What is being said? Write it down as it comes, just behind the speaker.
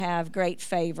have great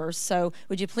favors. So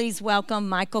would you please welcome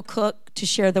Michael Cook to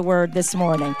share the word this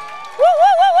morning? Woo, woo,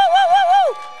 woo, woo, woo,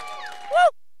 woo, woo.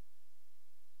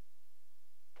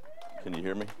 Can you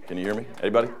hear me? Can you hear me?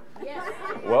 Anybody? Yes.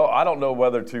 Well, I don't know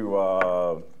whether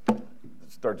to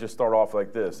start off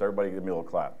like this. Everybody give me a little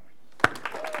clap.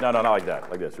 No, not like that.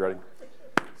 Like this. You ready?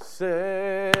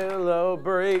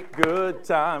 Celebrate good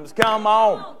times. Come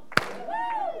on.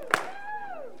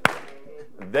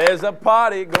 There's a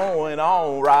party going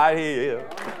on right here.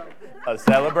 A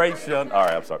celebration. All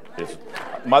right, I'm sorry.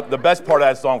 The best part of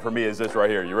that song for me is this right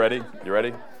here. You ready? You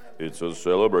ready? It's a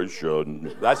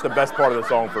celebration. That's the best part of the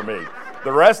song for me.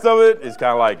 The rest of it is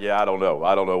kind of like, yeah, I don't know.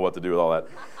 I don't know what to do with all that.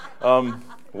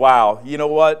 Wow. You know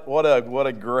what? What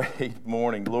a great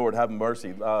morning. Lord, have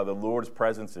mercy. The Lord's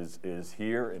presence is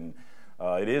here, and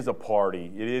it is a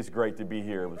party. It is great to be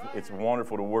here. It's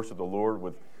wonderful to worship the Lord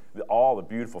with all the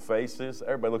beautiful faces.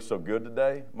 Everybody looks so good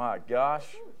today. My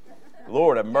gosh.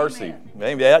 Lord, have mercy.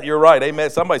 Amen. You're right. Amen.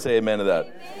 Somebody say amen to that.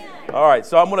 Amen. All right.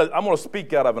 So I'm gonna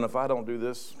speak out of it. And if I don't do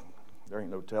this, there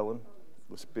ain't no telling.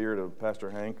 The spirit of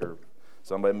Pastor Hank or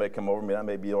somebody may come over me. That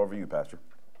may be over you, Pastor.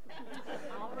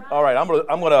 All right.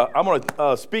 I'm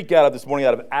gonna speak out of this morning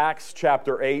out of Acts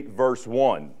chapter 8, verse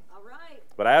 1. All right.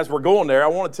 But as we're going there, I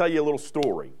want to tell you a little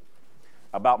story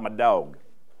about my dog.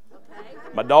 Okay.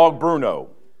 My dog Bruno.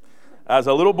 As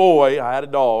a little boy, I had a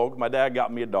dog. My dad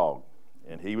got me a dog,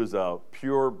 and he was a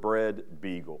purebred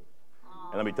beagle.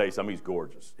 And let me tell you something, he's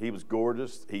gorgeous. He was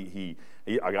gorgeous. I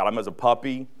got him as a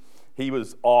puppy. He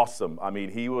was awesome. I mean,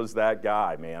 he was that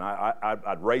guy, man.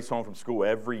 I'd race home from school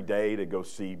every day to go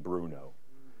see Bruno.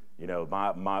 You know,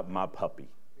 my puppy,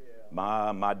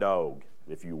 my dog,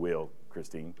 if you will,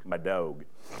 Christine, my dog.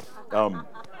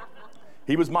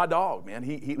 He was my dog, man.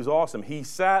 He was awesome. He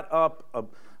sat up.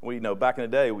 Back in the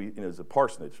day, it was a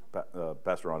parsonage,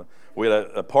 Pastor Anna. We had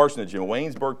a parsonage in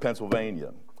Waynesburg,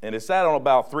 Pennsylvania, and it sat on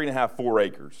about 3.5, 4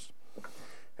 acres.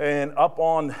 And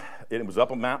it was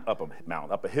up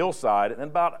a hillside, and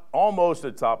about almost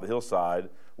at the top of the hillside,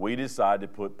 we decided to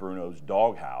put Bruno's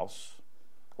doghouse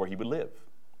where he would live.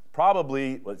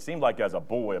 Probably, it seemed like as a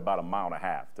boy, about 1.5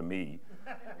 miles to me,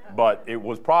 but it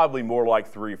was probably more like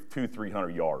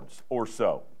 300 yards or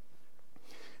so.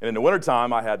 And in the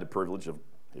wintertime, I had the privilege of,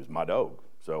 he was my dog,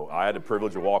 so I had the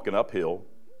privilege of walking uphill,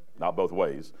 not both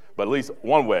ways, but at least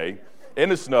one way, in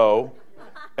the snow,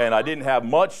 and I didn't have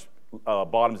much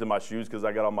bottoms in my shoes because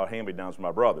I got all my hand-me-downs from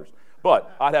my brothers.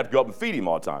 But I'd have to go up and feed him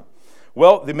all the time.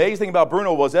 Well, the amazing thing about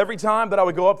Bruno was every time that I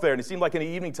would go up there, and it seemed like in the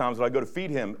evening times that I'd go to feed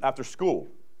him after school,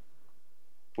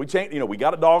 we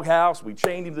got a dog house, we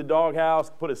chained him to the dog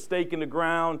house, put a stake in the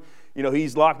ground,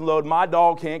 he's locked and loaded. My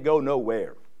dog can't go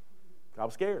nowhere. I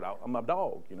was scared. I'm a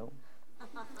dog,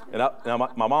 And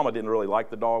my mama didn't really like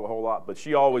the dog a whole lot, but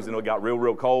she always, it got real,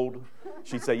 real cold.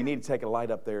 She'd say, you need to take a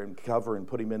light up there and cover and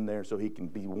put him in there so he can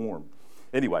be warm.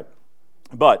 Anyway,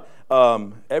 but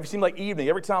it seemed like evening,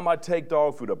 every time I'd take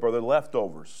dog food up, or the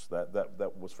leftovers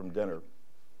that was from dinner,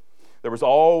 there was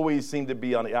always seemed to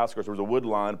be on the outskirts, there was a wood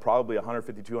line, probably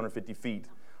 150, 250 feet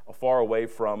far away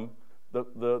from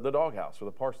the doghouse or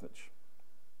the parsonage.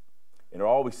 And there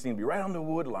always seemed to be right on the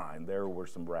wood line, there were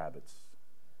some rabbits.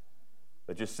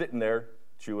 But just sitting there,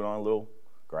 chewing on a little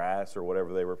grass or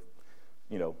whatever they were,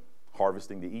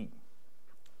 harvesting to eat.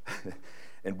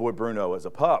 And boy, Bruno, as a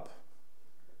pup,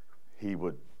 he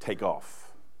would take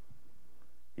off.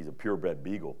 He's a purebred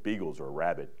beagle. Beagles are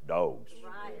rabbit dogs.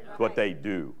 Right. That's what they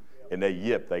do. And they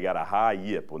yip. They got a high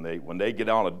yip. When they get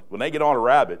on a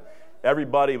rabbit,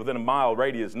 everybody within a mile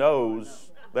radius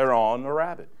knows they're on a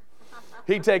rabbit.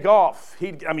 He'd take off.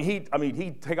 He'd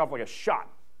take off like a shot.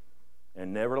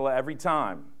 And nevertheless, every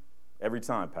time,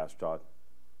 Pastor Todd,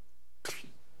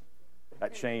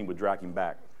 that chain would drag him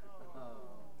back.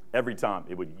 Every time,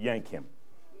 it would yank him.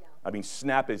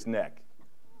 Snap his neck,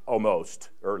 almost.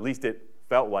 Or at least it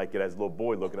felt like it as a little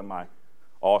boy looking at my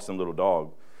awesome little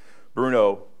dog.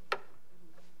 Bruno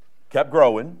kept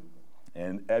growing,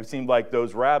 and it seemed like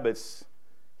those rabbits,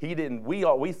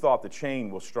 we thought the chain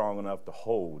was strong enough to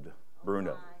hold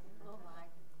Bruno.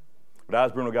 But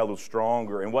as Bruno got a little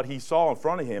stronger, and what he saw in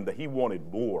front of him, that he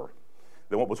wanted more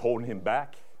than what was holding him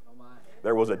back.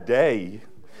 There was a day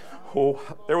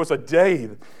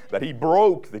that he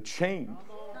broke the chain.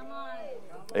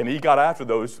 And he got after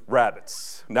those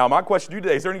rabbits. Now, my question to you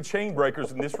today, is there any chain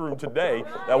breakers in this room today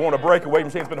that want to break away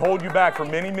from chains that's been holding you back for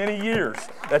many, many years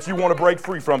that you want to break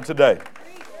free from today?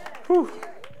 Whew.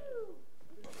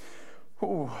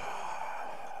 Whew.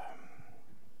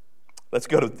 Let's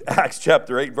go to Acts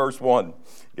chapter 8, verse 1.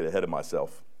 Get ahead of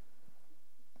myself.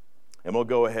 And we'll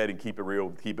go ahead and keep it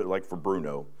real, keep it like for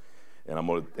Bruno. And I'm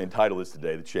going to entitle this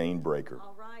today, The Chain Breaker.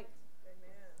 All right.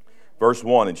 Verse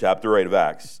 1 in chapter 8 of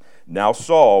Acts. Now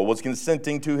Saul was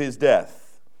consenting to his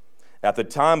death. At the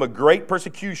time a great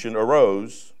persecution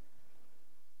arose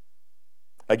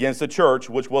against the church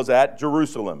which was at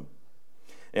Jerusalem.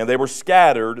 And they were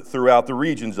scattered throughout the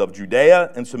regions of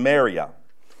Judea and Samaria,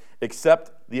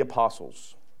 except the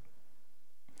apostles.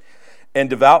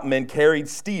 And devout men carried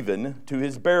Stephen to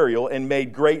his burial and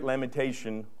made great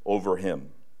lamentation over him.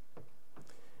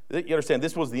 You understand,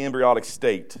 this was the embryonic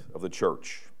state of the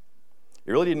church.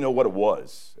 It really didn't know what it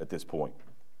was at this point.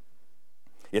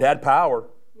 It had power,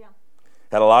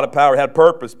 had a lot of power, had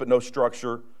purpose, but no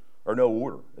structure or no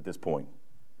order at this point.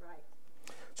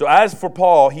 So as for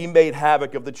Paul, he made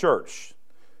havoc of the church.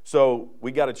 So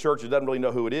we got a church that doesn't really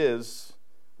know who it is,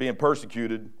 being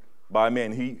persecuted by a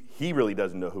man. He really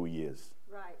doesn't know who he is.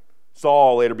 Right.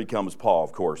 Saul later becomes Paul,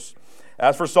 of course.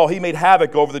 As for Saul, he made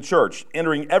havoc over the church,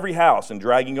 entering every house and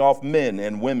dragging off men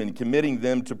and women, committing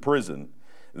them to prison.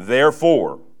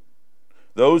 Therefore,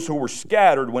 those who were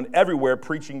scattered went everywhere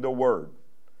preaching the word.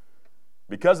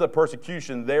 Because of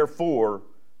persecution, therefore,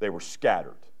 they were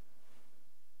scattered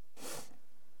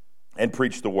and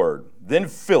preached the word. Then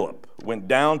Philip went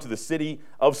down to the city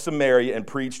of Samaria and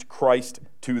preached Christ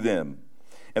to them.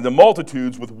 And the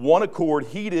multitudes with one accord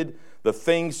heeded the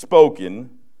things spoken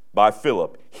by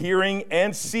Philip, hearing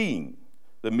and seeing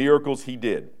the miracles he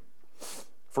did.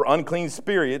 For unclean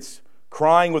spirits,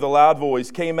 crying with a loud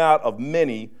voice, came out of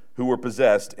many who were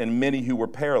possessed, and many who were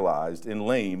paralyzed and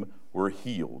lame were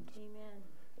healed. Amen.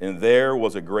 And there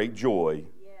was a great joy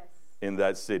in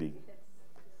that city.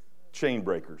 Chain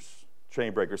breakers.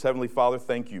 Heavenly Father,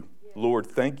 thank you. Lord,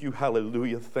 thank you.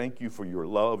 Hallelujah. Thank you for your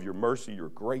love, your mercy, your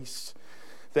grace.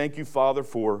 Thank you, Father,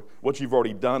 for what you've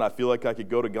already done. I feel like I could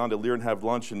go to Gondolier and have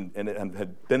lunch and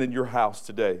had been in your house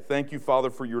today. Thank you, Father,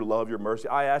 for your love, your mercy.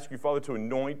 I ask you, Father, to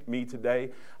anoint me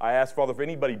today. I ask, Father, for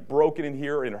anybody broken in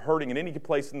here and hurting in any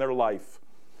place in their life,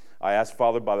 I ask,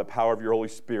 Father, by the power of your Holy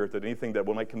Spirit, that anything that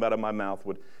might come out of my mouth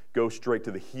would go straight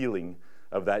to the healing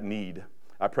of that need.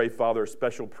 I pray, Father, a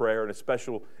special prayer and a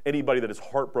special anybody that is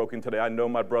heartbroken today. I know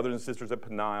my brothers and sisters at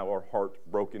Peniel are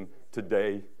heartbroken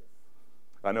today.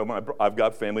 I know I've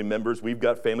got family members. We've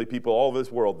got family people all over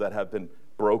this world that have been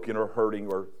broken or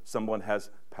hurting or someone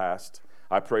has passed.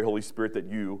 I pray, Holy Spirit, that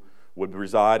you would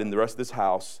reside in the rest of this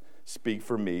house. Speak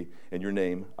for me. In your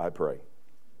name, I pray.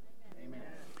 Amen.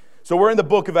 So we're in the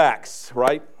book of Acts,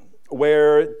 right,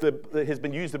 where it has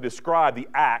been used to describe the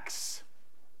acts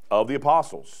of the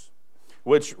apostles,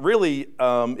 which really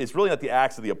is really not the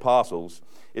Acts of the Apostles.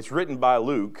 It's written by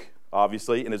Luke,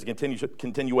 obviously, and is a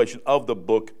continuation of the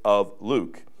book of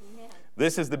Luke. Amen.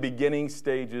 This is the beginning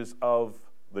stages of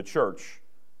the church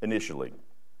initially.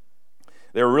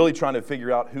 They were really trying to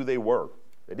figure out who they were.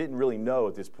 They didn't really know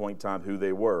at this point in time who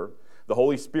they were. The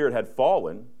Holy Spirit had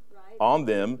fallen on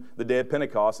them the day of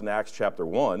Pentecost in Acts chapter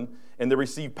 1, and they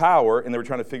received power, and they were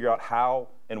trying to figure out how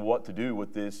and what to do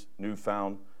with this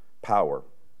newfound power.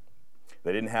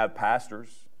 They didn't have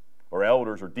pastors or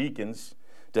elders or deacons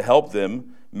to help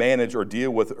them manage or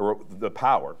deal with the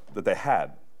power that they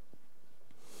had.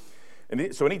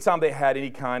 And so anytime they had any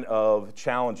kind of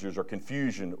challenges or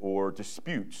confusion or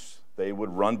disputes, they would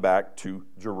run back to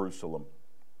Jerusalem.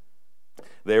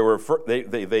 They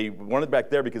wanted back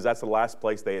there because that's the last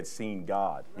place they had seen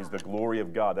God, is the glory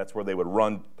of God. That's where they would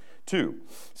run to.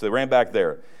 So they ran back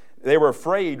there. They were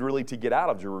afraid really to get out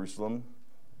of Jerusalem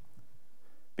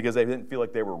because they didn't feel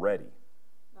like they were ready.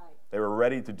 Right. They were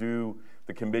ready to do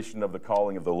the commission of the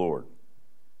calling of the Lord.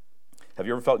 Have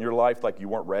you ever felt in your life like you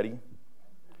weren't ready?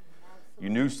 You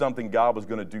knew something, God was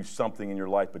going to do something in your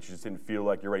life, but you just didn't feel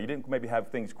like you're ready. You didn't maybe have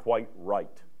things quite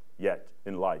right yet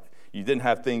in life. You didn't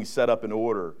have things set up in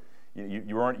order. You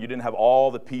didn't have all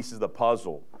the pieces of the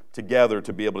puzzle together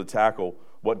to be able to tackle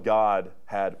what God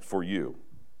had for you.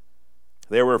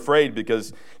 They were afraid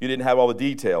because you didn't have all the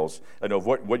details of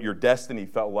what your destiny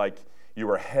felt like. You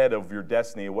were ahead of your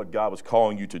destiny and what God was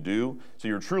calling you to do. So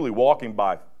you're truly walking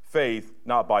by faith,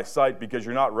 not by sight, because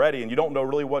you're not ready and you don't know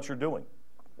really what you're doing.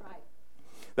 Right.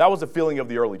 That was the feeling of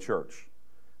the early church.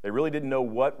 They really didn't know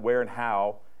what, where, and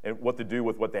how, and what to do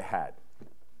with what they had.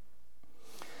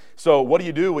 So what do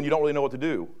you do when you don't really know what to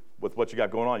do with what you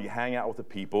got going on? You hang out with the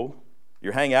people.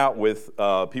 You hang out with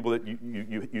people that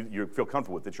you feel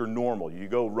comfortable with, that you're normal. You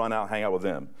go run out, hang out with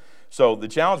them. So the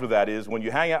challenge with that is when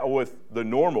you hang out with the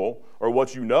normal or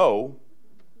what you know,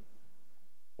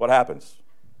 what happens?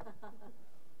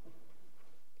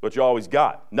 What you always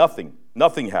got. Nothing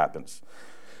happens.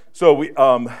 So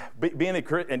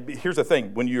and here's the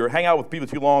thing. When you hang out with people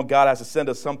too long, God has to send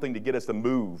us something to get us to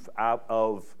move out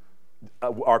of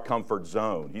our comfort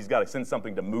zone. He's got to send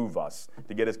something to move us,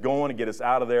 to get us going, to get us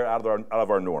out of there, out of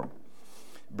our norm.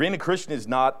 Being a Christian is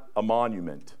not a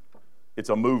monument. It's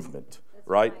a movement,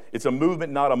 right? It's a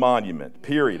movement, not a monument,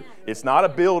 period. It's not a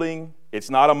building. It's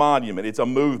not a monument. It's a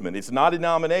movement. It's not a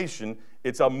denomination.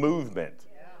 It's a movement.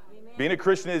 Being a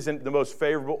Christian isn't the most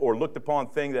favorable or looked upon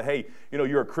thing that, hey,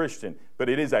 you're a Christian. But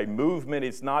it is a movement.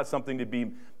 It's not something to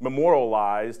be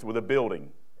memorialized with a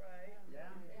building.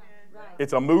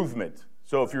 It's a movement.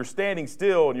 So if you're standing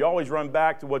still and you always run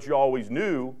back to what you always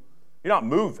knew, you're not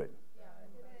moving.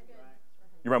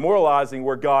 You're memorializing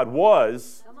where God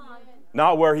was,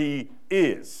 not where He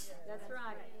is. That's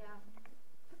right.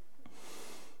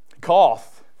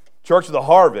 Koth, Church of the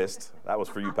Harvest, that was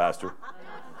for you, Pastor,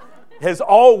 has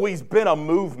always been a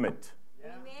movement.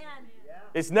 Amen.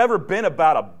 It's never been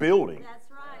about a building. That's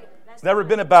right. It's never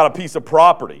been about a piece of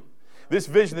property. This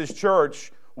vision of this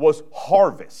church was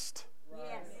harvest.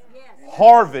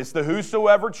 Harvest, the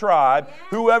whosoever tribe,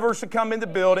 whoever should come in the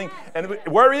building. And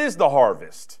where is the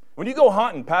harvest? When you go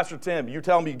hunting, Pastor Tim, you're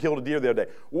telling me you killed a deer the other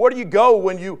day. Where do you go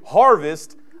when you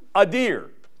harvest a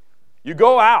deer? You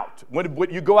go out. When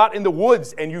you go out in the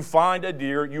woods and you find a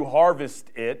deer, you harvest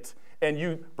it and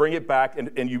you bring it back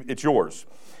and it's yours.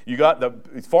 You got the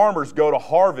farmers go to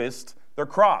harvest their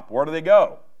crop. Where do they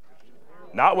go?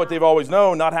 Not what they've always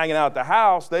known, not hanging out at the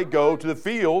house. They go to the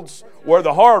fields where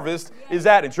the harvest is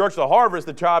at. In Church of the Harvest,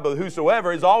 the tribe of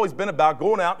whosoever has always been about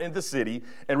going out into the city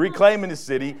and reclaiming the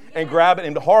city and grabbing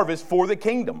and the harvest for the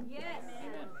kingdom.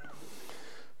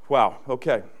 Wow,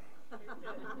 okay.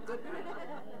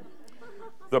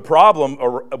 The problem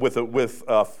with a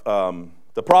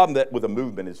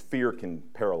movement is fear can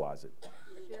paralyze it.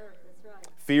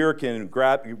 Fear can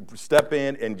step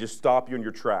in and just stop you in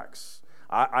your tracks.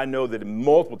 I know that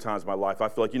multiple times in my life, I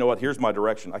feel like, you know what, here's my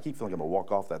direction. I keep feeling I'm going to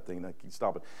walk off that thing. I keep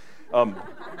stopping.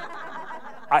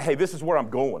 Hey, this is where I'm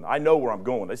going. I know where I'm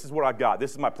going. This is what I got.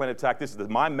 This is my plan of attack. This is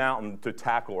my mountain to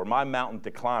tackle or my mountain to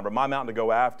climb or my mountain to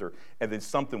go after. And then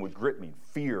something would grip me.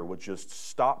 Fear would just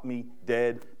stop me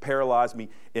dead, paralyze me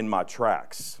in my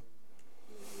tracks.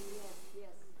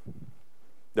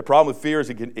 The problem with fear is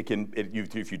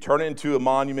if you turn it into a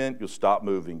monument, you'll stop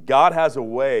moving. God has a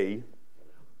way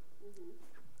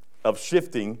of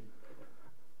shifting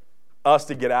us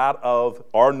to get out of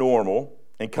our normal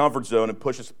and comfort zone and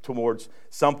push us towards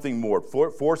something more,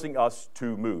 forcing us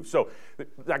to move. So,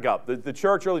 back up. The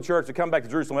church, early church, they come back to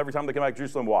Jerusalem. Every time they come back to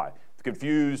Jerusalem, why? They're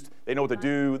confused. They know what to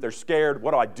do. They're scared.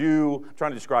 What do I do? I'm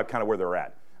trying to describe kind of where they're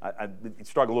at. I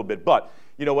struggle a little bit. But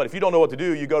you know what? If you don't know what to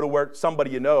do, you go to where somebody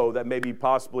you know that maybe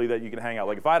possibly that you can hang out.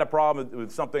 Like if I had a problem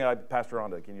with something, Pastor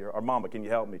Rhonda, or Mama, can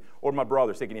you help me? Or my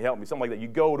brother, say, can you help me? Something like that. You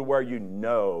go to where you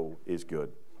know is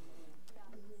good.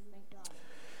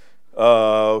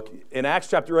 In Acts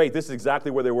chapter 8, this is exactly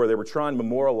where they were. They were trying to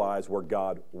memorialize where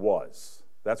God was.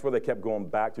 That's where they kept going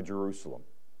back to Jerusalem.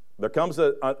 There comes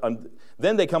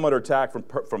then they come under attack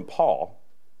from Paul.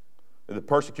 The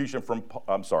persecution from,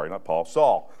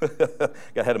 Saul.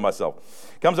 Got ahead of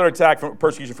myself. Comes under attack from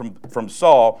persecution from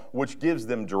Saul, which gives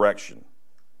them direction.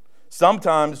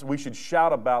 Sometimes we should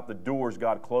shout about the doors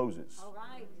God closes. All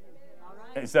right.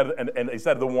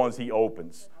 Instead of the ones He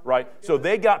opens, right? So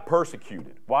they got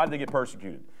persecuted. Why did they get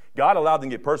persecuted? God allowed them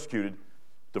to get persecuted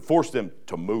to force them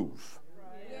to move.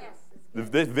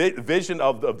 The vision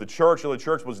of the church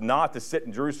was not to sit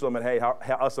in Jerusalem and, hey,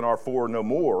 us and our four no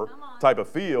more type of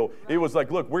feel. It was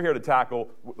like, look, we're here to tackle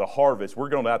the harvest. We're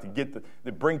going to have to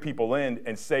bring people in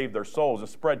and save their souls and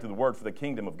spread to the word for the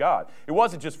kingdom of God. It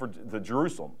wasn't just for the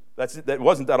Jerusalem. That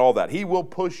wasn't all that. He will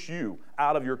push you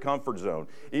out of your comfort zone,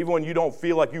 even when you don't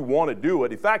feel like you want to do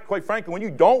it. In fact, quite frankly, when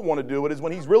you don't want to do it is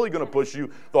when He's really going to push you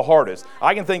the hardest.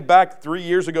 I can think back 3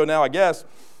 years ago now, I guess.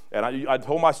 And I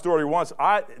told my story once.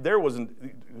 I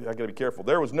got to be careful.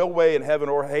 There was no way in heaven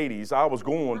or Hades I was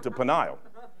going to Peniel.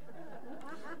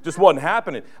 Just wasn't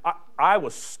happening. I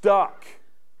was stuck.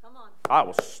 Come on. I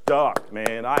was stuck,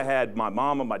 man. I had my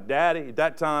mama, my daddy. At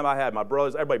that time, I had my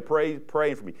brothers. Everybody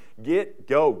praying for me.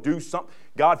 Go, do something.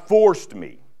 God forced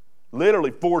me,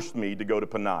 literally forced me to go to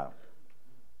Peniel,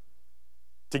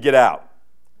 to get out.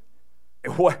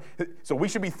 So we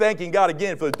should be thanking God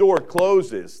again for the door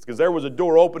closes, because there was a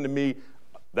door open to me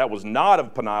that was not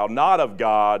of Peniel, not of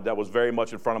God, that was very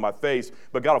much in front of my face.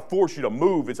 But God will force you to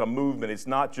move. It's a movement. It's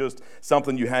not just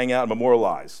something you hang out and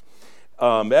memorialize.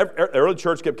 The early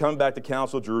church kept coming back to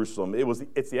Council of Jerusalem.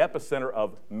 It's the epicenter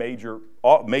of major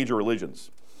religions.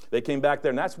 They came back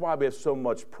there, and that's why we have so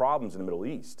much problems in the Middle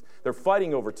East. They're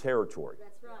fighting over territory.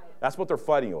 That's right. That's what they're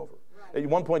fighting over. At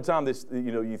one point in time,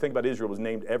 you think about Israel, was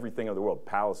named everything of the world.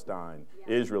 Palestine,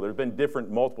 Israel. There's been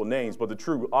multiple names, but the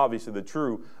true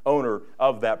owner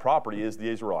of that property is the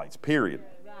Israelites, period.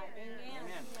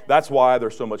 That's why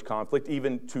there's so much conflict,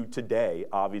 even to today,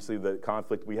 obviously, the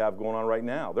conflict we have going on right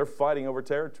now. They're fighting over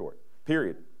territory,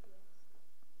 period.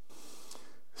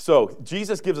 So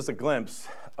Jesus gives us a glimpse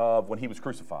of when he was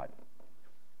crucified.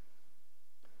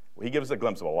 Well, he gives us a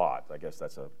glimpse of a lot. I guess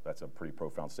that's a pretty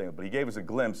profound statement. But he gave us a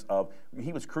glimpse of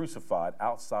he was crucified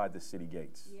outside the city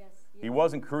gates. Yes. He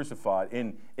wasn't crucified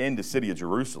in the city of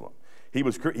Jerusalem. He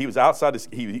was outside.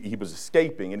 He was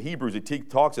escaping. In Hebrews, it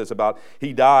talks to us about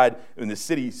he died in the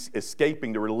city,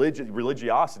 escaping the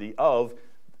religiosity of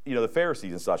the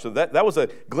Pharisees and such. So that was a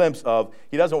glimpse of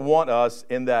he doesn't want us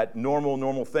in that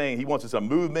normal thing. He wants us a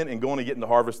movement and going to get in the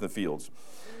harvest in the fields.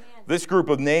 Amen. This group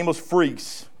of nameless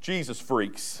freaks, Jesus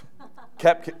freaks,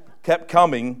 kept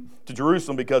coming to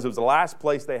Jerusalem because it was the last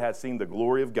place they had seen the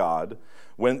glory of God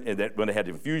when they had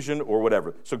confusion or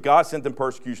whatever. So God sent them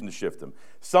persecution to shift them.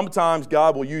 Sometimes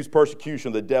God will use persecution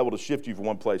of the devil to shift you from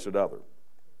one place or the other.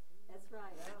 That's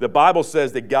right. The Bible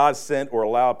says that God sent or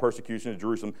allowed persecution to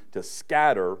Jerusalem to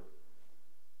scatter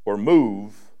or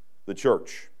move the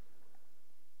church,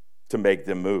 to make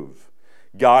them move.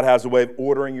 God has a way of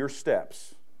ordering your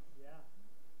steps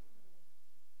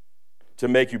to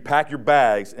make you pack your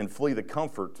bags and flee the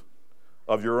comfort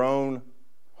of your own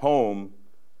home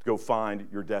to go find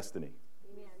your destiny.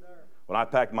 Amen. When I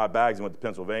packed my bags and went to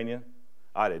Pennsylvania,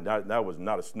 that was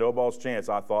not a snowball's chance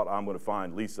I thought I'm going to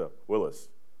find Lisa Willis.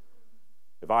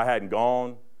 If I hadn't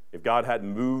gone, if God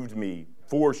hadn't moved me,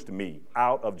 forced me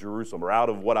out of Jerusalem or out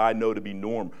of what I know to be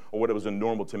norm or what it was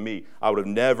normal to me, I would have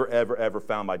never, ever, ever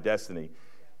found my destiny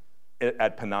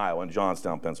at Peniel in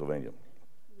Johnstown, Pennsylvania.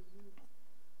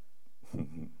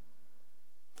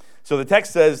 So the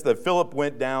text says that Philip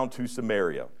went down to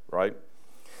Samaria, right?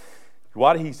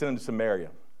 Why did he send them to Samaria?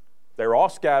 They were all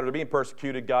scattered, they're being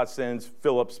persecuted. God sends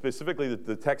Philip, specifically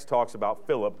the text talks about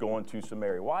Philip going to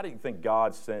Samaria. Why do you think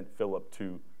God sent Philip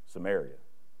to Samaria?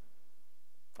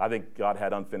 I think God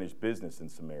had unfinished business in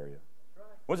Samaria.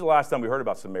 When's the last time we heard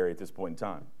about Samaria at this point in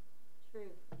time? True.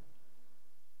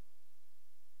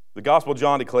 The Gospel of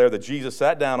John declared that Jesus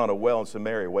sat down on a well in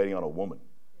Samaria waiting on a woman.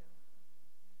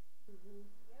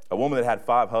 A woman that had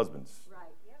 5 husbands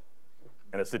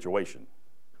in a situation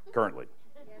currently.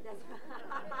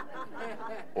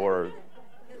 Or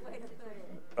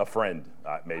a friend,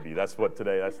 maybe. That's what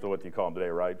you call them today,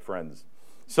 right? Friends.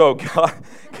 So God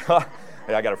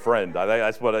hey, I got a friend.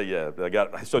 That's what I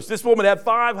got. So this woman had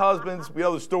 5 husbands. We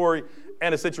know the story,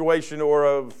 and a situation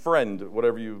or a friend,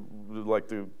 whatever you would like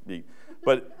to be.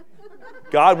 But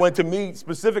God went to meet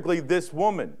specifically this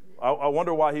woman. I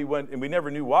wonder why he went, and we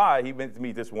never knew why he went to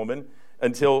meet this woman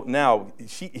until now.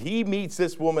 He meets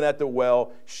this woman at the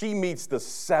well. She meets the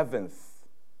 7th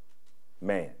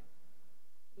man.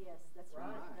 Yes, that's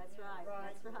right. That's right.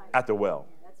 That's right. At the well.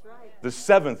 That's right. The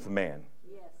 7th man.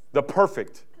 Yes. The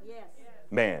perfect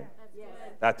man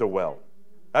at the well.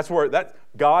 That's where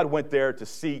God went there to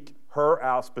seek her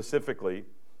out specifically.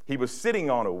 He was sitting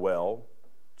on a well,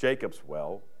 Jacob's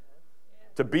well,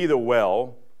 to be the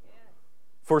well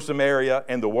for Samaria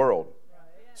and the world.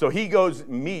 So he goes,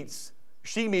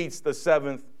 she meets the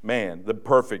 7th man, the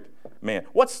perfect man.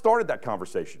 What started that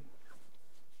conversation?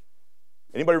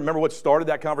 Anybody remember what started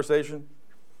that conversation?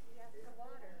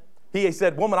 He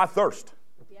said, "Woman, I thirst."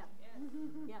 Yeah.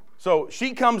 So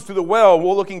she comes to the well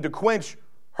looking to quench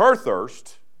her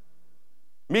thirst,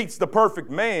 meets the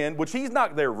perfect man, which he's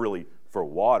not there really for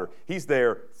water. He's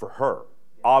there for her.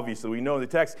 Obviously, we know in the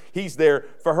text, he's there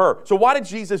for her. So why did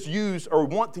Jesus use or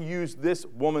want to use this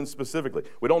woman specifically?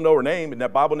 We don't know her name, and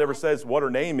that Bible never says what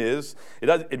her name is. We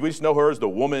just know her as the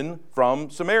woman from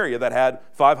Samaria that had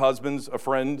 5 husbands, a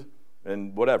friend,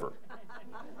 and whatever.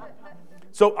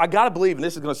 So I got to believe, and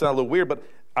this is going to sound a little weird, but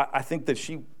I think that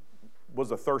she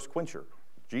was a thirst quencher.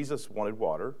 Jesus wanted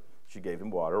water. She gave him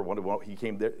water. He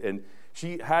came there, and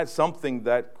she had something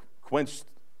that quenched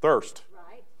thirst.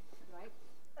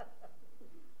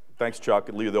 Thanks, Chuck.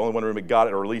 You're the only one who got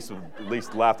it, or at least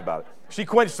laughed about it. She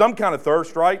quenched some kind of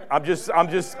thirst, right? I'm just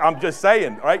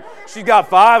saying, right? She's got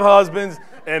 5 husbands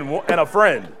and a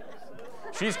friend.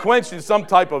 She's quenching some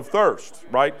type of thirst,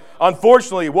 right?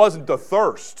 Unfortunately, it wasn't the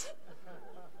thirst,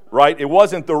 right? It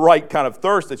wasn't the right kind of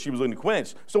thirst that she was looking to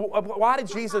quench. So why did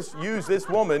Jesus use this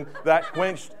woman that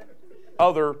quenched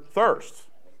other thirst?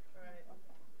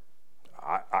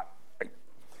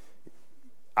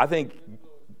 I think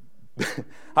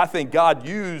God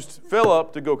used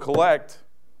Philip to go collect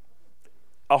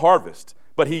a harvest.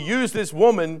 But he used this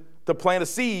woman to plant a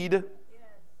seed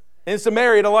in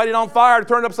Samaria to light it on fire, to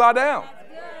turn it upside down.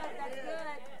 That's good.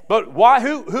 But why?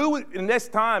 Who in this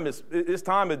time in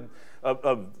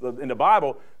the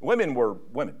Bible, women were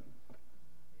women.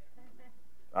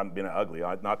 I'm being ugly.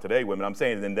 Not today, women. I'm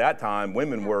saying in that time,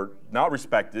 women were not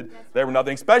respected. They were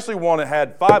nothing, especially one that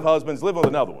had 5 husbands, living with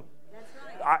another one.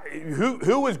 That's right.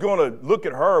 Who was going to look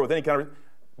at her with any kind of,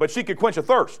 but she could quench a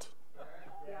thirst.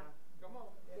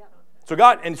 So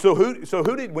God, and so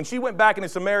who did, when she went back into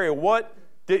Samaria,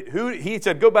 he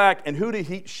said, go back, and who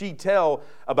did she tell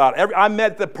about I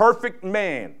met the perfect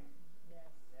man.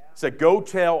 Said, go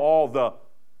tell all the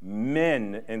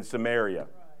men in Samaria.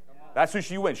 That's who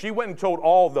she went. She went and told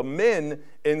all the men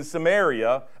in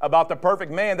Samaria about the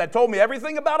perfect man that told me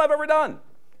everything about I've ever done.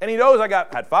 And he knows I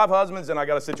had 5 husbands and I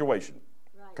got a situation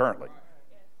currently.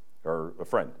 Or a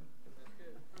friend.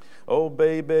 Oh,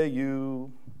 baby,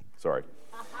 sorry.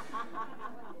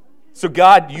 So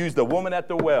God used the woman at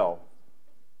the well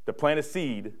to plant a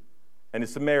seed in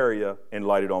Samaria and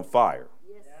light it on fire.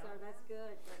 Yes, sir,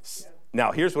 that's good.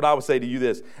 Now, here's what I would say to you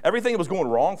this. Everything that was going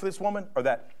wrong for this woman, or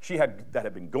that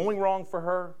had been going wrong for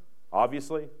her,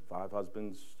 obviously, 5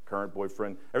 husbands, current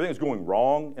boyfriend, everything was going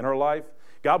wrong in her life,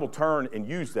 God will turn and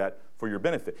use that for your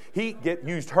benefit. He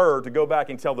used her to go back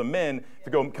and tell the men to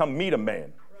go come meet a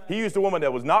man. He used a woman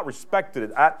that was not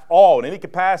respected at all in any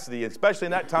capacity, especially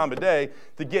in that time of day,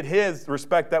 to get his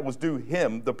respect that was due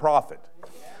him, the prophet. I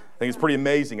think it's pretty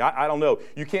amazing. I don't know.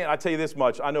 I tell you this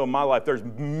much. I know in my life there's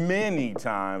many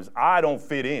times I don't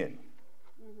fit in.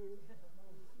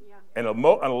 And in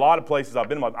a lot of places I've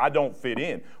been in, I don't fit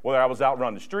in. Whether I was out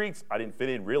running the streets, I didn't fit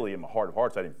in. Really, in my heart of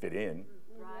hearts, I didn't fit in.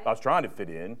 Right. I was trying to fit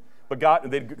in. But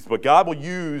God will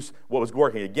use what was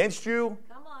working against you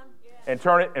and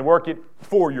turn it and work it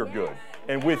for your good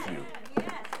and with you.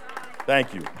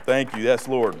 Thank you. Thank you. Yes,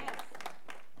 Lord.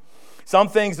 Some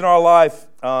things in our life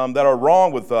that are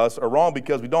wrong with us are wrong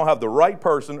because we don't have the right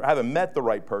person or haven't met the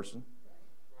right person.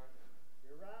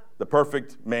 The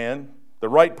perfect man, the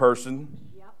right person.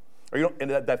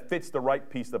 And that fits the right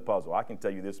piece of the puzzle. I can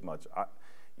tell you this much,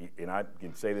 and I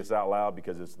can say this out loud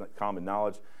because it's common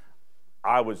knowledge.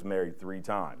 I was married 3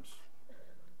 times.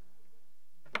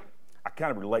 I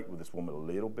kind of relate with this woman a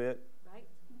little bit. Right.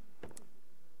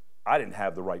 I didn't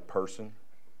have the right person.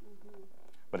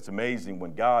 But it's amazing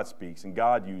when God speaks and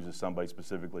God uses somebody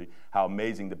specifically, how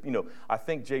amazing I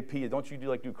think JP, don't you do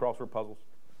crossword puzzles?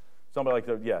 Somebody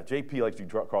JP likes to do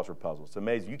crossword puzzles. It's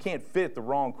amazing. You can't fit the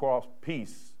wrong cross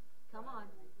piece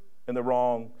in the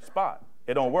wrong spot.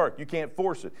 It don't work. You can't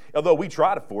force it. Although we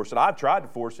try to force it. I've tried to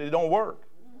force it. It don't work.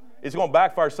 It's going to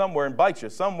backfire somewhere and bite you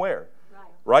somewhere.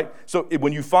 Right? So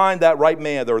when you find that right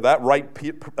man or that right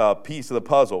piece of the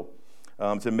puzzle,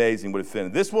 it's amazing what it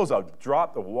fitted. This was a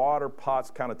drop the water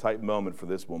pots kind of type moment for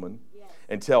this woman. Yes.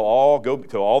 And go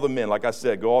tell all the men, like I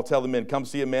said, go all tell the men, come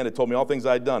see a man that told me all things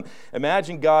I had done.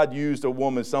 Imagine God used a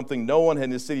woman, something no one in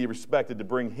this city respected, to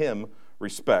bring him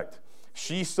respect.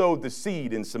 She sowed the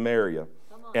seed in Samaria,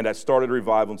 and that started a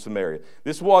revival in Samaria.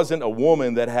 This wasn't a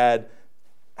woman that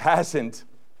wasn't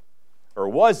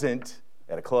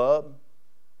at a club.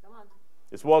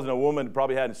 This wasn't a woman who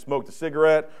probably hadn't smoked a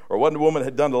cigarette, or wasn't a woman that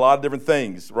had done a lot of different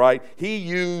things, right? He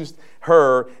used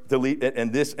her to lead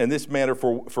in this manner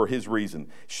for his reason.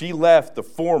 She left the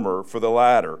former for the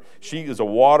latter. She is a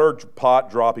water pot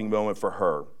dropping moment for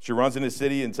her. She runs into the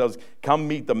city and says, come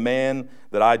meet the man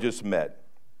that I just met.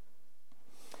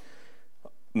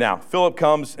 Now, Philip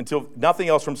comes until nothing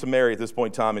else from Samaria at this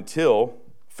point in time until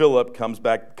Philip comes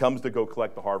to go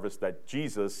collect the harvest that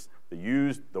Jesus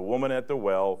used the woman at the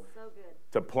well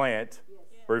to plant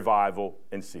revival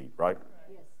and seed, right?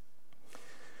 Yes.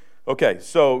 Okay,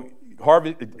 so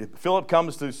Philip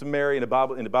comes to Samaria,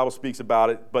 and the Bible speaks about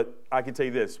it. But I can tell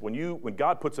you this: when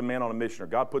God puts a man on a mission, or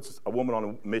God puts a woman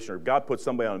on a mission, or God puts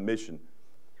somebody on a mission,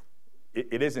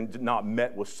 it isn't not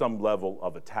met with some level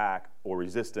of attack or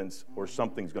resistance, or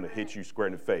something's going to hit you square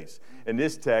in the face. In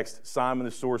this text, Simon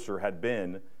the sorcerer had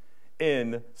been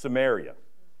in Samaria,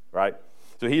 right?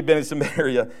 So he'd been in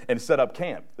Samaria and set up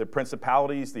camp. The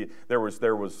principalities, there was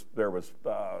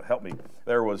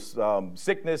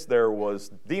sickness, there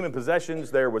was demon possessions,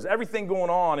 there was everything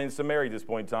going on in Samaria at this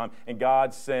point in time, and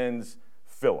God sends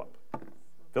Philip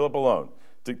alone,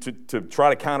 to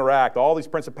try to counteract all these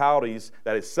principalities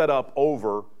that is set up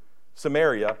over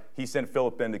Samaria. He sent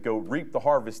Philip then to go reap the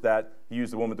harvest that he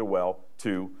used the woman at the well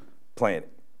to plant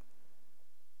it.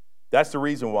 That's the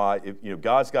reason why, if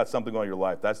God's got something on your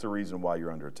life, that's the reason why you're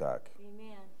under attack.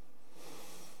 Amen.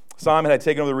 Simon had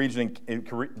taken over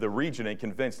the region and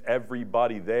convinced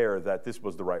everybody there that this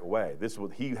was the right way.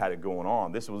 He had it going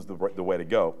on. This was the way to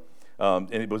go.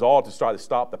 And it was all to try to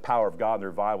stop the power of God and the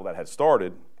revival that had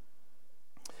started.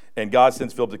 And God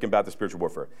sends Philip to combat the spiritual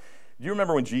warfare. Do you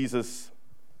remember when Jesus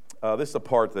This is a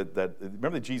part that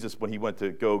remember that Jesus, when he went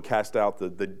to go cast out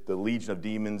the legion of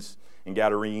demons and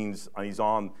Gadarenes, and he's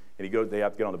on, and he goes, they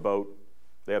have to get on the boat,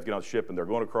 they have to get on the ship, and they're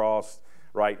going across,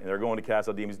 right, and they're going to cast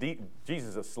out demons. Jesus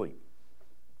is asleep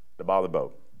at the bottom of the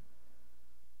boat.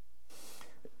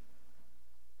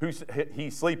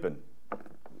 He's sleeping.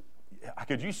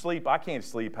 Could you sleep? I can't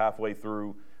sleep halfway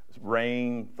through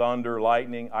rain, thunder,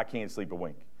 lightning. I can't sleep a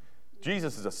wink.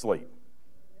 Jesus is asleep.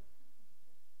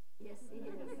 Yes, he is.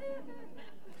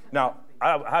 Now,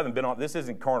 I haven't been on, this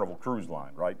isn't Carnival Cruise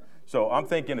Line, right? So I'm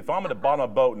thinking if I'm at the bottom of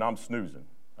a boat and I'm snoozing,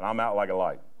 and I'm out like a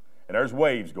light, and there's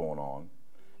waves going on,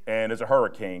 and there's a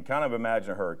hurricane, kind of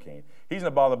imagine a hurricane. He's in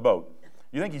the bottom of the boat.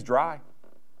 You think he's dry?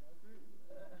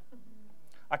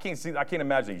 I can't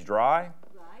imagine he's dry.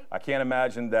 I can't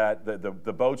imagine that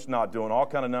the boat's not doing all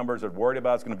kind of numbers. They're worried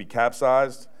about it's going to be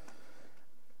capsized.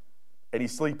 And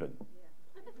he's sleeping.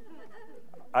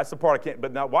 That's the part I can't.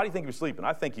 But now, why do you think he was sleeping?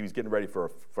 I think he was getting ready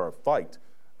for a fight,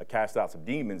 cast out some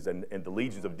demons and the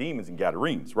legions of demons and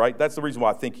Gadarenes, right? That's the reason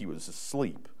why I think he was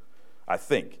asleep, I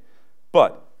think.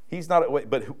 But he's not.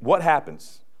 But what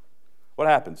happens? What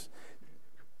happens?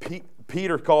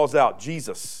 Peter calls out,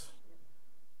 Jesus.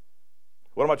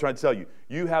 What am I trying to tell you?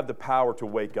 You have the power to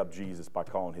wake up Jesus by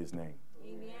calling his name.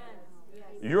 Amen. Yes.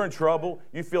 You're in trouble.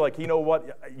 You feel like, you know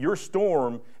what? Your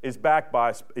storm is backed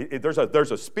by, there's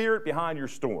a spirit behind your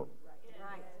storm.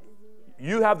 Right.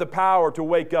 You have the power to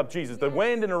wake up Jesus. The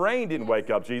wind and the rain didn't wake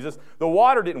up Jesus. The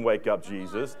water didn't wake up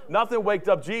Jesus. Nothing wakes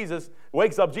up Jesus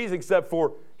except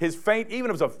for his faint,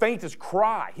 even if it's a faintest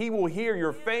cry. He will hear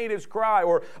your faintest cry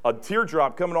or a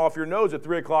teardrop coming off your nose at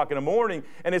 3 o'clock in the morning,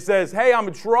 and it says, hey, I'm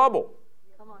in trouble.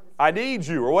 I need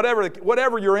you, or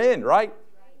whatever you're in, right?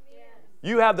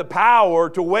 You have the power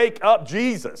to wake up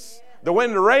Jesus. The wind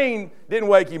and the rain didn't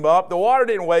wake him up. The water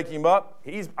didn't wake him up.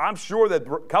 I'm sure that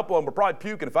a couple of them were probably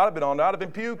puking. If I'd have been on there, I'd have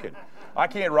been puking. I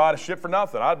can't ride a ship for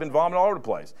nothing. I'd have been vomiting all over the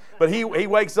place. But he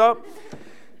wakes up.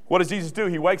 What does Jesus do?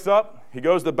 He wakes up. He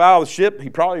goes to the bow of the ship. He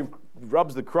probably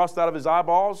rubs the crust out of his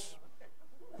eyeballs.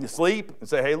 You sleep and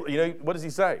say, hey, what does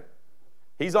he say?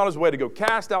 He's on his way to go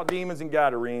cast out demons and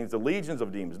Gadarenes, the legions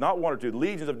of demons, not one or two, the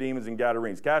legions of demons and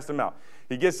Gadarenes. Cast them out.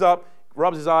 He gets up,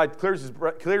 rubs his eye, clears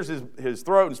his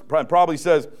throat, and probably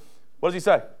says, what does he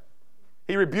say?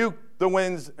 He rebuked the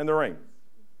winds and the rain.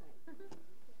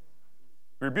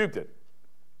 He rebuked it.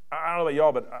 I don't know about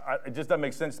y'all, but it just doesn't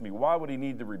make sense to me. Why would he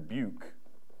need to rebuke?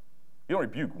 You don't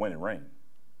rebuke wind and rain.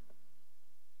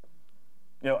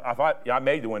 If I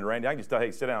made the wind and rain, I can just tell, hey,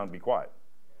 sit down and be quiet.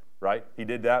 Right? He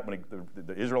did that when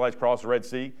the Israelites crossed the Red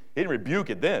Sea. He didn't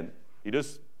rebuke it then. He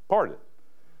just parted it.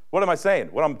 What am I saying?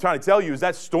 What I'm trying to tell you is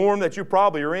that storm that you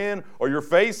probably are in or you're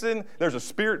facing, there's a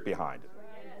spirit behind it.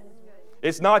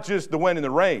 It's not just the wind and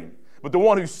the rain, but the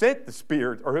one who sent the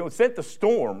spirit or who sent the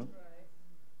storm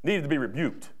needed to be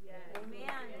rebuked.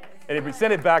 And he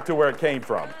sent it back to where it came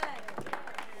from.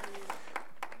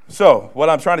 So what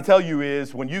I'm trying to tell you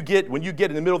is when you get in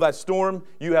the middle of that storm,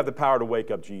 you have the power to wake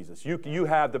up Jesus. You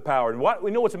have the power. And we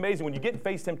know what's amazing? When you get and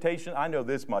face temptation, I know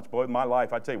this much, boy, in my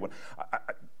life, I tell you,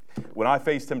 when I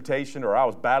faced temptation or I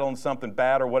was battling something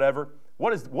bad or whatever,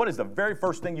 what is the very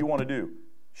first thing you want to do?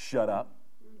 Shut up.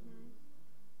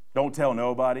 Don't tell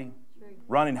nobody.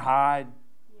 Run and hide.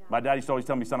 My dad used to always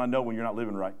tell me, son, I know when you're not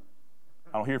living right.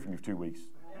 I don't hear from you for 2 weeks.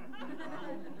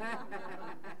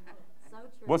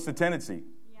 What's the tendency?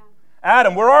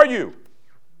 Adam, where are you?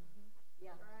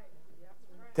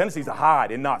 Tendency is to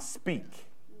hide and not speak.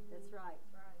 That's right.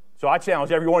 So I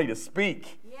challenge every one of you to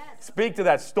speak. Yes. Speak to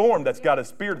that storm that's got a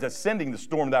spirit that's sending the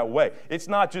storm that way. It's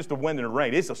not just the wind and the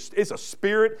rain. It's a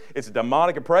spirit. It's a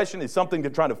demonic oppression. It's something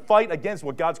that's trying to fight against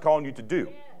what God's calling you to do.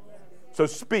 So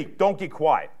speak. Don't get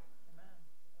quiet.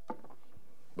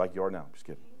 Like you are now. Just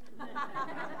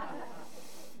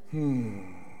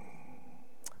kidding.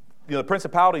 The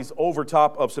principalities over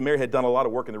top of Samaria had done a lot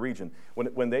of work in the region.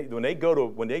 When they go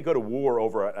to war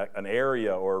over an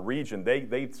area or a region,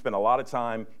 they spend a lot of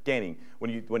time gaining.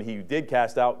 When he did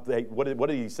cast out, what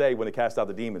did he say when they cast out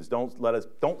the demons?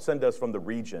 Don't send us from the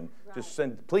region.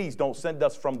 Right. Please don't send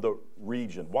us from the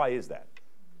region. Why is that?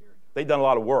 They'd done a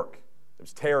lot of work. It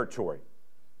was territory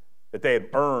that they had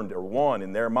earned or won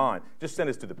in their mind. Just send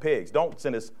us to the pigs. Don't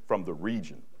send us from the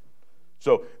region.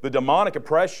 So the demonic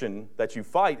oppression that you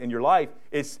fight in your life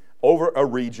is over a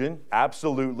region,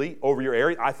 absolutely, over your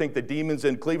area. I think the demons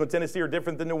in Cleveland, Tennessee are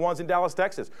different than the ones in Dallas,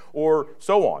 Texas, or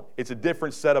so on. It's a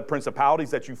different set of principalities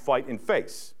that you fight and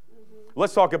face.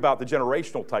 Let's talk about the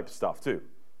generational type of stuff, too.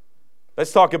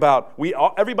 Let's talk about,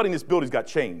 everybody in this building's got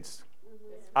chains.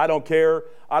 I don't care.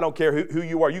 I don't care who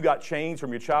you are. You got chains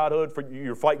from your childhood.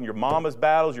 You're fighting your mama's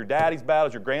battles, your daddy's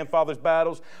battles, your grandfather's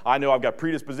battles. I know I've got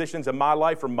predispositions in my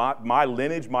life from my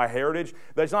lineage, my heritage.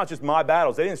 That's not just my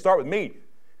battles. They didn't start with me.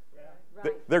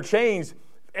 Right. They're chains.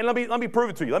 And let me prove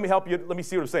it to you. Let me help you. Let me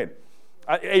see what I'm saying.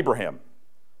 Abraham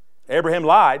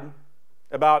lied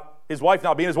about his wife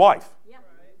not being his wife. Yeah.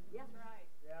 Yeah.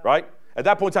 Right? At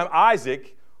that point in time,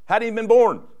 Isaac hadn't even been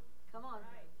born. Come on.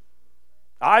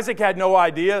 Isaac had no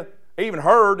idea, even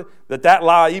heard that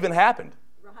lie even happened.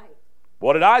 Right.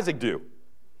 What did Isaac do?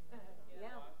 Yeah.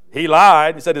 He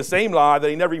lied. He said the same lie that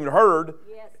he never even heard.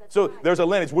 Yes, that's So right. there's a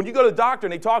lineage. When you go to the doctor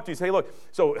and they talk to you, say, hey, look,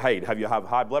 so, hey, have you have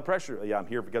high blood pressure? Yeah, I'm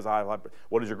here because I have high blood pressure.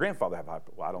 What does your grandfather have high blood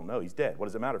pressure? Well, I don't know. He's dead. What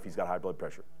does it matter if he's got high blood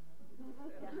pressure?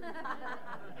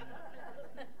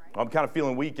 I'm kind of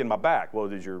feeling weak in my back. Well,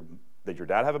 did your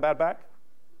dad have a bad back?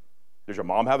 Did your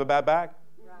mom have a bad back?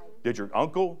 Right. Did your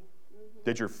uncle?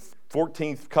 Did your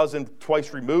 14th cousin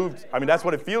twice removed? I mean, that's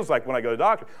what it feels like when I go to the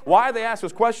doctor. Why do they ask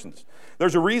those questions?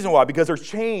 There's a reason why. Because there's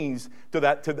chains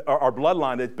to our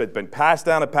bloodline that's been passed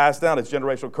down and passed down. It's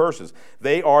generational curses.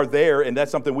 They are there, and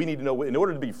that's something we need to know. In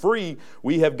order to be free,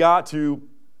 we have got to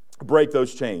break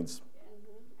those chains.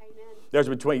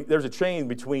 Amen. There's a chain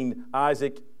between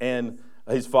Isaac and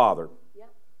his father.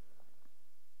 Yep.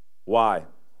 Why?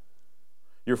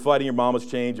 You're fighting your mama's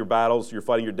chains, your battles. You're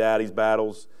fighting your daddy's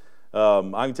battles. I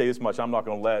can tell you this much. I'm not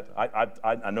going to let,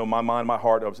 I know my mind, my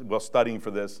heart, while studying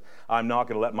for this, I'm not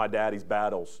going to let my daddy's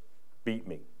battles beat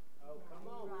me.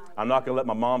 I'm not going to let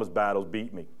my mama's battles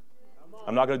beat me.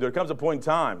 I'm not going to do it. There comes a point in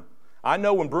time. I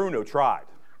know when Bruno tried.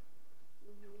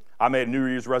 I made a New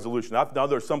Year's resolution. I know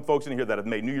there's some folks in here that have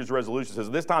made New Year's resolutions. Says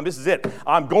this time, this is it.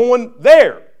 I'm going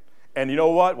there. And you know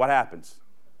what? What happens?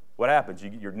 What happens? You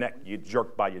get your neck, you get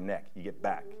jerked by your neck. You get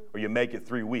back. Or you make it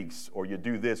 3 weeks. Or you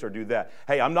do this or do that.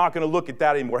 Hey, I'm not going to look at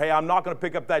that anymore. Hey, I'm not going to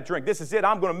pick up that drink. This is it.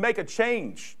 I'm going to make a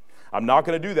change. I'm not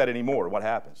going to do that anymore. What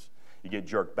happens? You get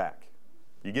jerked back.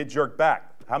 You get jerked back.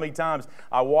 How many times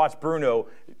I watched Bruno,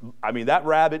 I mean,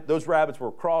 those rabbits were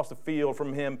across the field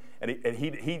from him, and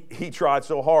he tried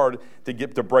so hard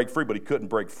to break free, but he couldn't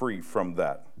break free from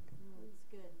that. That's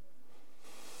good.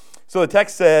 So the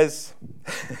text says,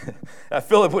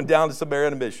 Philip went down to Samaria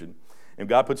on a mission, and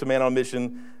God puts a man on a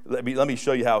mission. Let me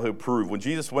show you how he'll prove. When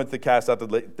Jesus went to cast out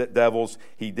the devils,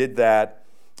 he did that.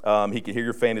 He could hear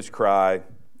your faintest cry.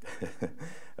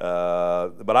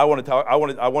 But I want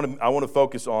to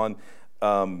focus on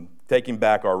taking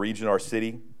back our region, our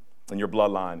city, and your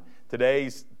bloodline.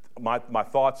 Today's my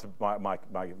thoughts,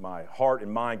 my heart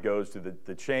and mind goes to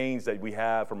the chains that we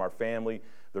have from our family,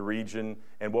 the region,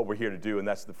 and what we're here to do, and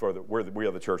that's we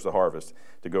are the church of the harvest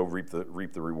to go reap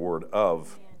the reward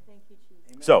of. Man, thank you,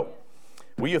 Jesus. So,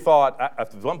 we thought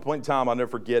at one point in time, I'll never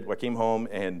forget. I came home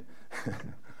and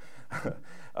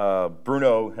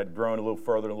Bruno had grown a little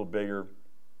further, a little bigger.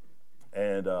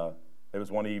 And it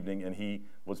was one evening, and he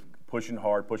was pushing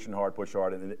hard.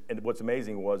 And what's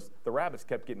amazing was the rabbits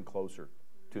kept getting closer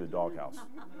to the doghouse.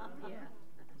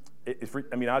 Yeah.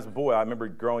 I mean, as a boy, I remember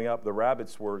growing up, the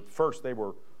rabbits were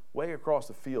way across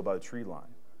the field by the tree line.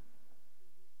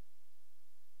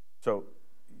 So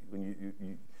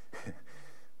when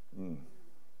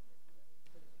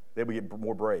they would get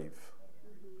more brave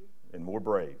and more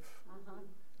brave.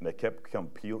 And they kept getting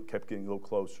a little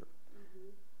closer.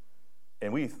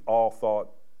 And we all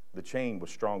thought the chain was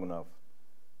strong enough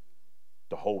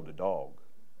to hold the dog,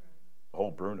 to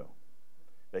hold Bruno.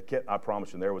 I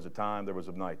promise you, there was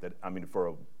a night for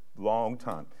a long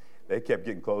time, they kept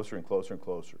getting closer and closer and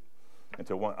closer.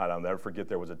 Until I'll never forget,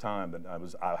 there was a time that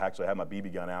I actually had my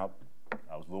BB gun out.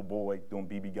 I was a little boy doing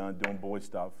BB gun, doing boy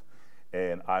stuff,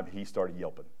 and he started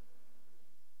yelping.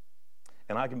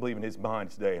 And I can believe in his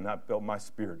mind today, and I felt my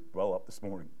spirit well up this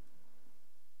morning.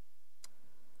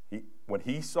 When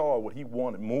he saw what he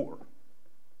wanted more,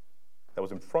 that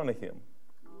was in front of him,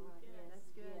 That's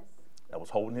good. that was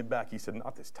holding him back, he said,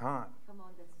 "Not this time. Come on,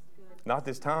 that's good. Not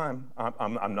this time.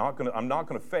 I'm not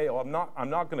gonna fail. I'm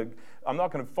not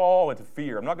gonna fall into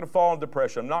fear. I'm not gonna fall into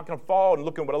depression. I'm not gonna fall and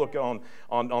look at what I look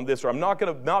on this, or I'm not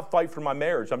gonna not fight for my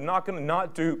marriage. I'm not gonna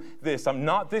not do this.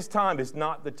 This time is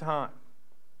not the time."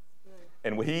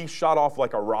 And when he shot off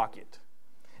like a rocket,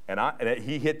 and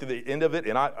he hit to the end of it,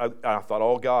 and I thought,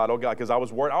 oh God, because I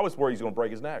was worried he was going to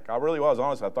break his neck. I really was,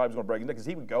 honestly. I thought he was going to break his neck because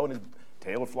he would go and his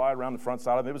tail would fly around the front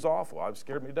side of him. It was awful. It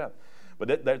scared me to death.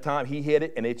 But that time he hit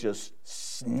it, and it just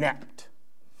snapped.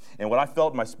 And what I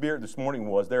felt in my spirit this morning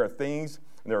was there are things,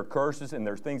 and there are curses, and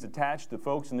there's things attached to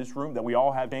folks in this room that we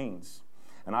all have chains.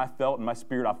 And I felt in my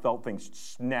spirit, things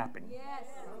snapping. Yes.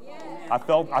 Yes. I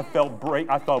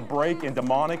felt break in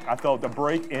demonic. I felt the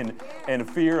break in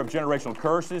fear of generational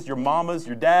curses. Your mamas,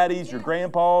 your daddies, your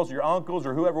grandpas, your uncles,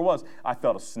 or whoever it was. I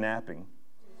felt a snapping.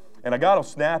 And God will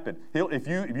snap it. If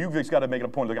you've just got to make it a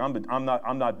point, like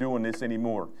I'm not doing this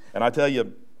anymore. And I tell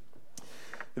you,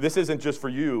 this isn't just for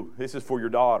you. This is for your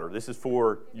daughter. This is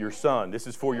for your son. This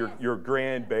is for your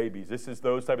grandbabies. This is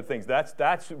those type of things.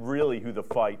 That's really who the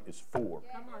fight is for.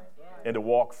 And to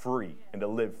walk free and to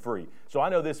live free. So I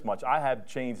know this much. I have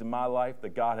chains in my life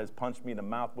that God has punched me in the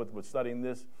mouth with studying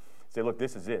this. Say, look,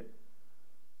 this is it.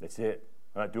 That's it.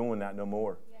 I'm not doing that no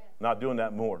more. I'm not doing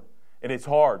that more. And it's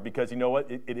hard because you know what?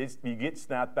 It is. You get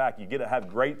snapped back. You get to have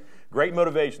great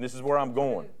motivation. This is where I'm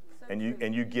going. And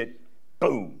you get,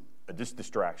 boom, this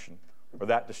distraction or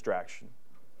that distraction.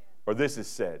 Or this is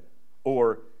said.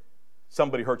 Or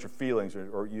somebody hurt your feelings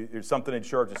or there's something in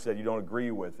church that said you don't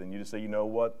agree with. And you just say, you know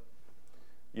what?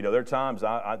 You know, there are times,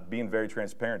 being very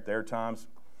transparent, there are times,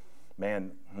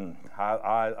 man,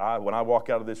 when I walk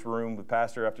out of this room with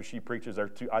Pastor after she preaches,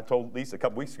 I told Lisa a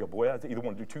couple weeks ago, boy, I either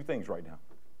want to do two things right now.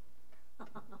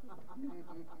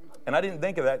 And I didn't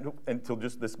think of that until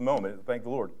just this moment, thank the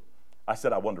Lord. I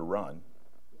said I wanted to run,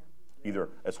 either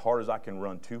as hard as I can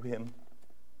run to Him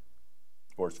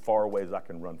or as far away as I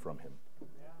can run from Him.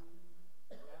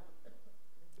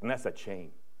 And that's a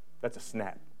chain. That's a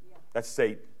snap. That's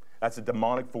Satan. That's the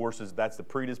demonic forces. That's the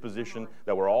predisposition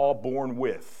that we're all born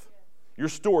with. Your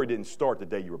story didn't start the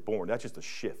day you were born. That's just a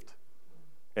shift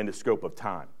in the scope of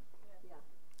time.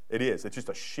 It is. It's just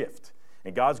a shift.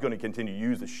 And God's going to continue to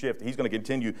use the shift. He's going to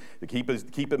continue to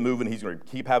keep it moving. He's going to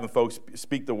keep having folks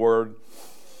speak the word.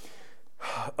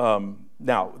 Now,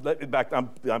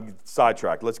 I'm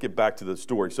sidetracked. Let's get back to the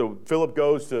story. So Philip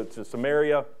goes to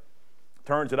Samaria,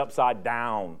 turns it upside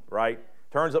down, right?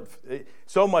 Turns up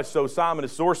so much so Simon the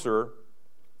sorcerer.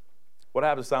 What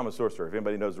happened to Simon the sorcerer? If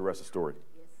anybody knows the rest of the story.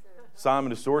 Yes, sir.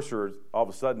 Simon the sorcerer all of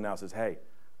a sudden now says, hey,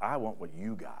 I want what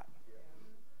you got.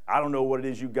 I don't know what it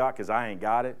is you got because I ain't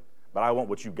got it, but I want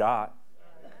what you got.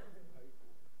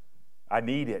 I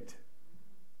need it.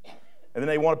 And then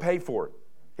they want to pay for it.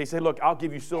 He said, look, I'll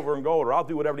give you silver and gold, or I'll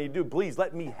do whatever you need to do. Please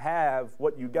let me have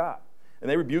what you got. And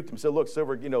they rebuked him and said, look,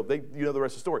 silver, you know the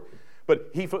rest of the story.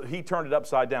 But he turned it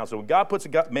upside down. So when God puts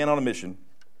a man on a mission,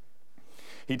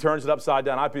 He turns it upside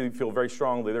down. I feel very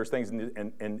strongly there's things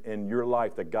in your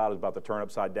life that God is about to turn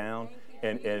upside down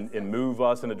and move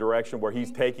us in a direction where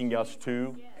He's taking us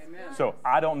to. Amen. So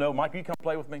I don't know. Mike, you come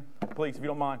play with me, please, if you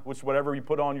don't mind. Whatever you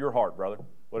put on your heart, brother.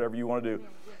 Whatever you want to do.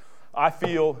 I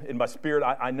feel in my spirit,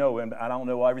 I know, and I don't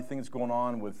know everything that's going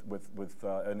on with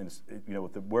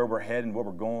where we're heading and where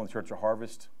we're going with Church of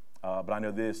Harvest. But I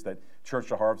know this, that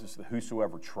Church of Harvest is the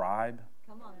whosoever tribe.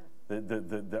 Come on.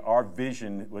 Our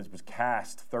vision was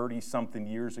cast 30-something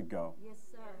years ago. Yes,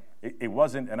 sir. It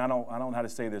wasn't, and I don't know how to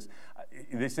say this.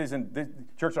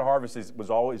 Church of Harvest was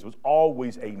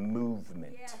always a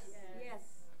movement. Yes. Yes.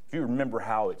 If you remember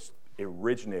how it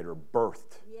originated or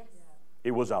birthed, yes.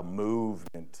 It was a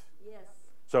movement. Yes.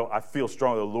 So I feel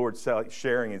strongly the Lord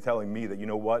sharing and telling me that, you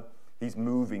know what? He's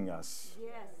moving us.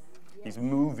 Yes. He's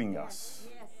moving us.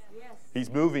 He's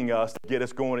moving us to get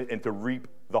us going and to reap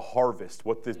the harvest.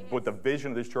 What the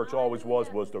vision of this church always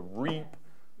was to reap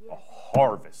a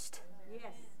harvest. Yes.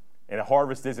 And a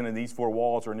harvest isn't in these four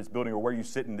walls or in this building or where you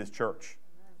sit in this church.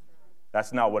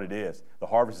 That's not what it is. The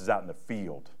harvest is out in the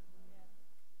field.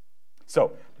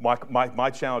 So my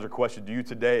challenge or question to you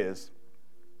today is,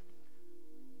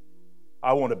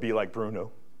 I want to be like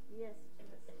Bruno. Yes.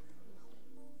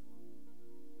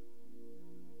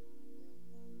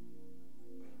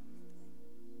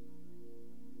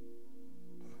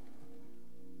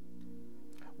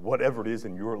 Whatever it is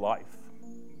in your life.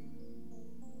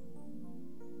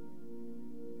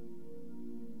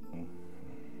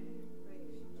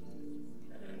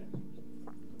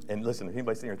 And listen, if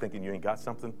anybody's sitting here thinking you ain't got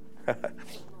something,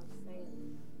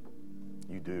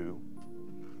 you do.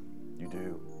 You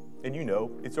do. And you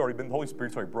know, it's already been, the Holy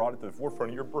Spirit's already brought it to the forefront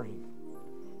of your brain.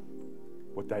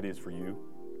 What that is for you.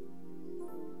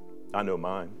 I know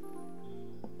mine.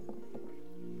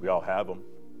 We all have them.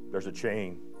 There's a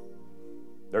chain.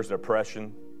 There's an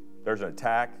oppression. There's an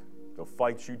attack. They'll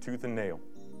fight you tooth and nail.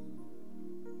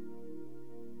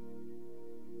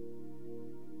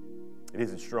 It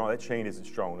isn't strong. That chain isn't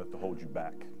strong enough to hold you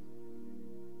back.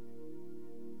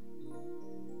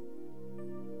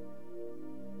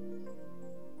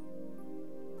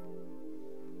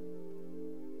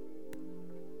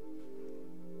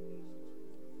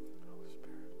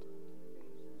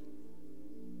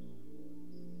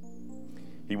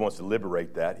 He wants to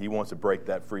liberate that. He wants to break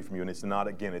that free from you. And it's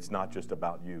not just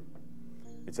about you.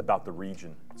 It's about the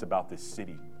region. It's about this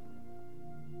city.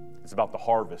 It's about the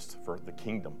harvest for the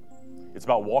kingdom. It's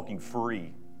about walking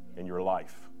free in your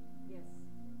life. Yes.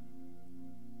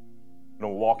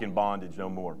 Don't walk in bondage no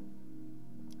more.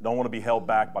 Don't want to be held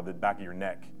back by the back of your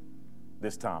neck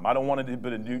this time. I don't want to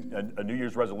put a New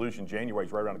Year's resolution.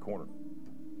 January's right around the corner.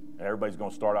 And everybody's going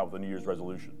to start out with a New Year's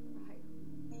resolution.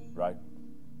 Right?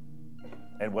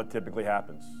 And what typically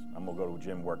happens? I'm going to go to a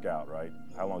gym, work out, right?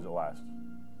 How long does it last?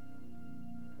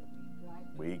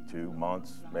 Week, 2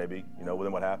 months, maybe. You know,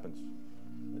 then what happens?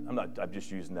 I'm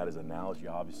just using that as an analogy,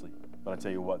 obviously. But I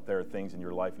tell you what, there are things in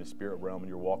your life in the spirit realm in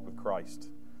your walk with Christ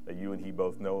that you and he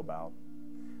both know about,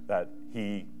 that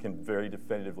he can very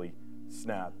definitively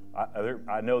snap.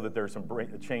 I know that there's some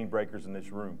chain breakers in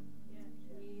this room.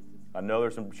 I know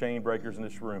there's some chain breakers in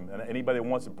this room. And anybody that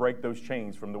wants to break those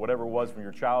chains from whatever it was from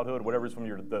your childhood, whatever is from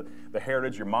the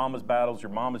heritage, your mama's battles,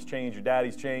 your mama's chains, your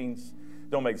daddy's chains,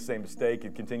 don't make the same mistake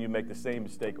and continue to make the same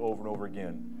mistake over and over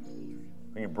again.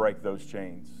 We can break those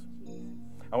chains.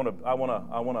 I want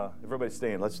to, everybody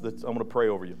stand. I'm going to pray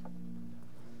over you.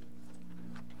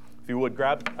 If you would,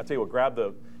 grab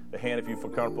the hand if you feel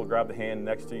comfortable. Grab the hand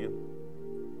next to you.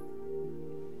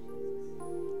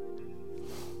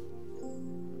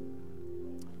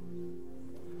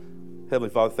 Heavenly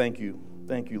Father, thank you.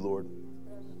 Thank you, Lord.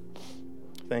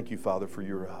 Thank you, Father, for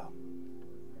your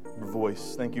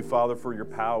voice. Thank you, Father, for your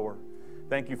power.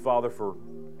 Thank you, Father, for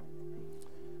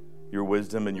your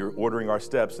wisdom and your ordering our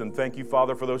steps. And thank you,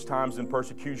 Father, for those times in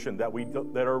persecution that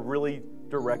are really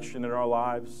direction in our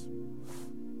lives.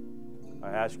 I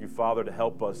ask you, Father, to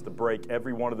help us to break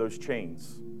every one of those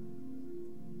chains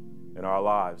in our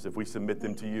lives if we submit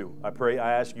them to you.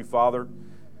 I ask you, Father,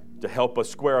 to help us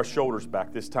square our shoulders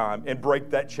back this time and break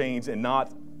that chains and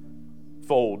not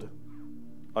fold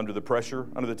under the pressure,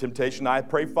 under the temptation. I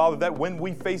pray, Father, that when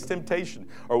we face temptation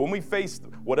or when we face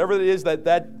whatever it is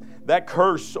that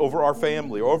curse over our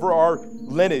family or over our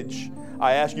lineage,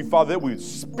 I ask you, Father, that we would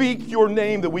speak your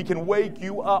name, that we can wake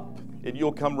you up and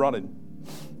you'll come running.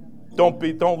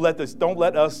 Don't let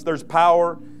us, there's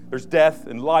power, there's death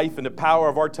and life in the power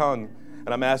of our tongue. And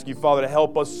I'm asking you, Father, to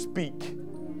help us speak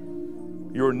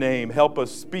your name. Help us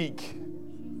speak.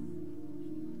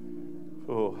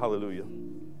 Oh, hallelujah.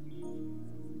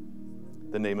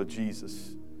 The name of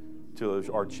Jesus to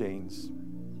our chains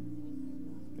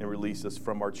and release us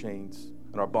from our chains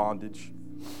and our bondage.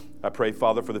 I pray,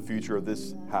 Father, for the future of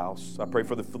this house. I pray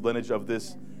for the lineage of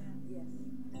this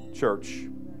church.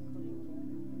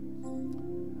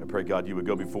 I pray, God, you would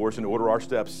go before us and order our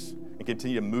steps and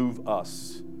continue to move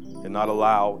us and not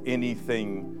allow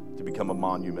anything to become a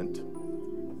monument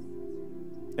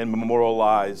and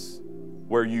memorialize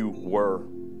where you were.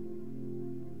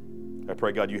 I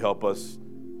pray, God, you help us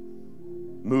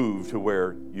move to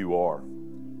where you are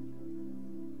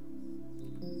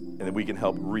and that we can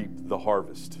help reap the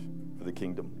harvest for the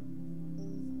kingdom.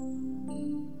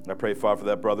 I pray, Father, for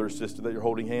that brother or sister that you're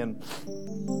holding hand,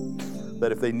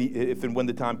 that if and when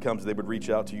the time comes, they would reach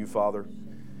out to you, Father,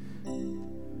 and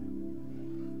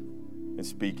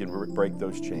speak and break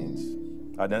those chains.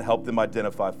 I then help them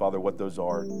identify, Father, what those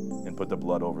are and put the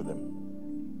blood over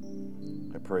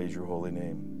them. I praise your holy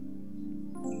name.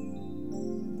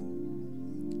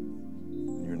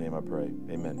 In your name I pray.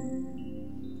 Amen.